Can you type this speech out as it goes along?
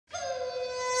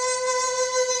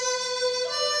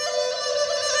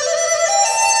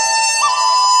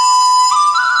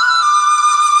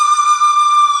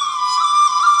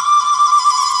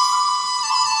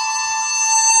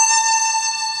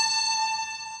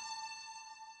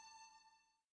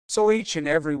So each and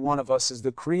every one of us is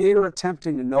the creator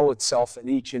attempting to know itself in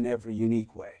each and every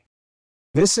unique way.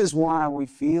 This is why we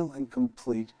feel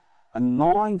incomplete, a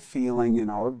gnawing feeling in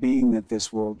our being that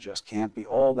this world just can't be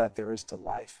all that there is to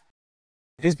life.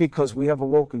 It is because we have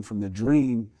awoken from the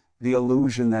dream, the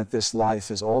illusion that this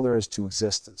life is all there is to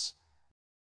existence.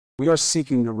 We are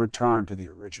seeking to return to the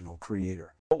original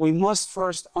creator. But we must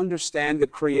first understand the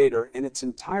creator in its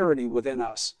entirety within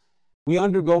us. We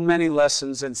undergo many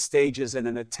lessons and stages in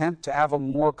an attempt to have a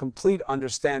more complete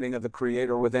understanding of the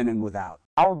creator within and without.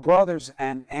 Our brothers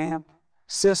and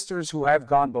sisters who have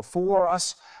gone before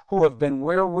us, who have been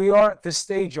where we are at this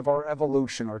stage of our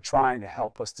evolution, are trying to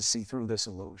help us to see through this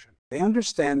illusion. They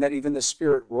understand that even the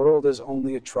spirit world is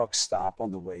only a truck stop on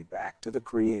the way back to the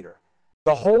creator.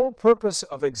 The whole purpose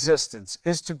of existence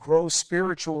is to grow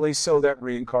spiritually so that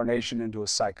reincarnation into a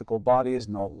psychical body is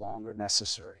no longer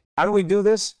necessary. How do we do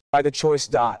this? By the choice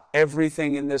dot.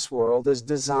 Everything in this world is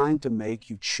designed to make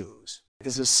you choose. It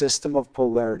is a system of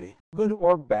polarity, good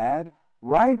or bad,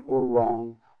 right or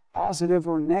wrong, positive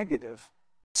or negative,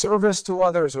 service to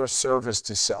others or service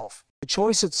to self. The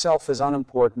choice itself is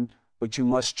unimportant, but you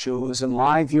must choose and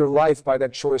live your life by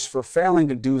that choice, for failing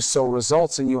to do so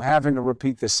results in you having to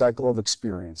repeat this cycle of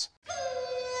experience.